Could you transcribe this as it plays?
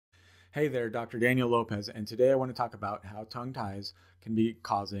Hey there, Dr. Daniel Lopez, and today I want to talk about how tongue ties can be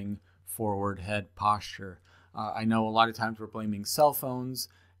causing forward head posture. I know a lot of times we're blaming cell phones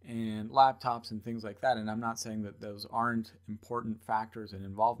and laptops and things like that, and I'm not saying that those aren't important factors and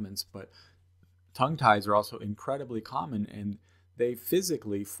involvements, but tongue ties are also incredibly common, and they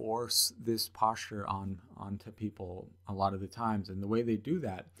physically force this posture onto people a lot of the times. And the way they do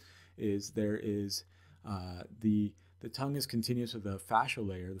that is there is the tongue is continuous with the fascial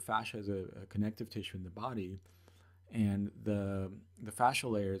layer. The fascia is a connective tissue in the body, and the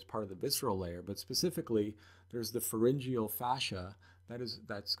fascial layer is part of the visceral layer. But specifically, there's the pharyngeal fascia. That's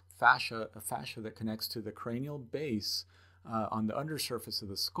a fascia that connects to the cranial base on the undersurface of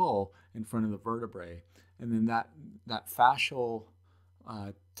the skull in front of the vertebrae, and then that fascial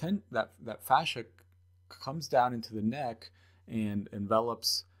that fascia comes down into the neck and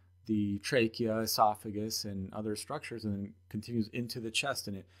envelops the trachea, esophagus, and other structures, and then continues into the chest.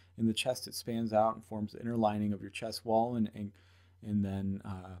 And in the chest, it spans out and forms the inner lining of your chest wall, and then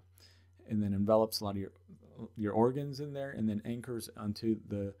envelops a lot of your organs in there, and then anchors onto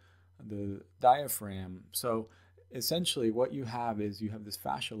the diaphragm. So essentially, what you have is you have this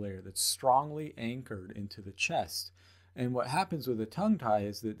fascial layer that's strongly anchored into the chest. And what happens with a tongue tie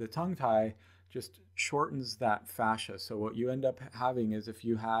is that the tongue tie just shortens that fascia. So what you end up having is, if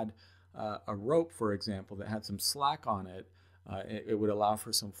you had a rope, for example, that had some slack on it, it would allow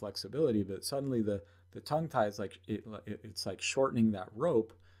for some flexibility. But suddenly the tongue tie is like it's like shortening that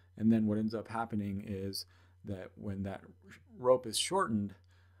rope. And then what ends up happening is that when that rope is shortened,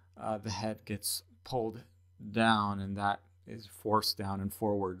 the head gets pulled down, and that is forced down and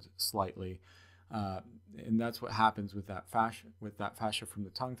forward slightly. And that's what happens with that fascia from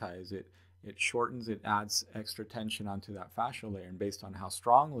the tongue tie. Is it shortens, it adds extra tension onto that fascial layer, and based on how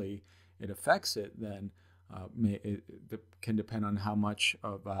strongly it affects it, then it can depend on how much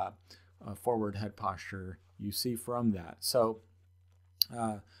of a forward head posture you see from that. So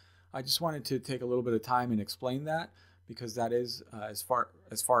I just wanted to take a little bit of time and explain that, because that is, as far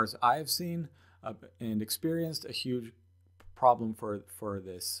as I have seen and experienced, a huge problem for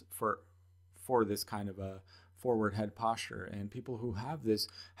this kind of a forward head posture. And people who have this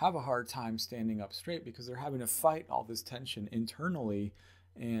have a hard time standing up straight because they're having to fight all this tension internally,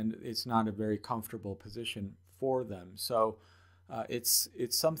 and it's not a very comfortable position for them. So it's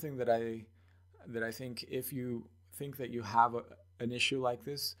something that I think, if you think that you have an issue like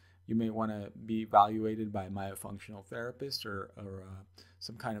this, you may want to be evaluated by a myofunctional therapist or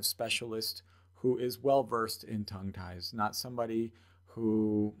some kind of specialist who is well versed in tongue ties, not somebody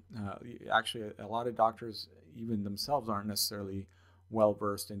who actually, a lot of doctors even themselves aren't necessarily well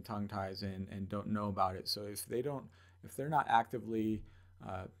versed in tongue ties and don't know about it. So if they're not actively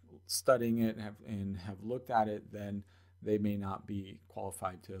studying it and have looked at it, then they may not be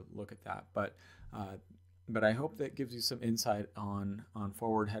qualified to look at that. But I hope that gives you some insight on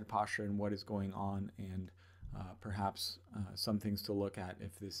forward head posture and what is going on, and perhaps some things to look at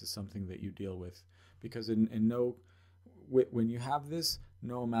if this is something that you deal with. Because when you have this,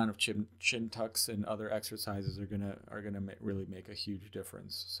 no amount of chin tucks and other exercises are gonna really make a huge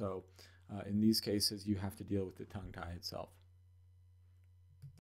difference. So in these cases, you have to deal with the tongue tie itself.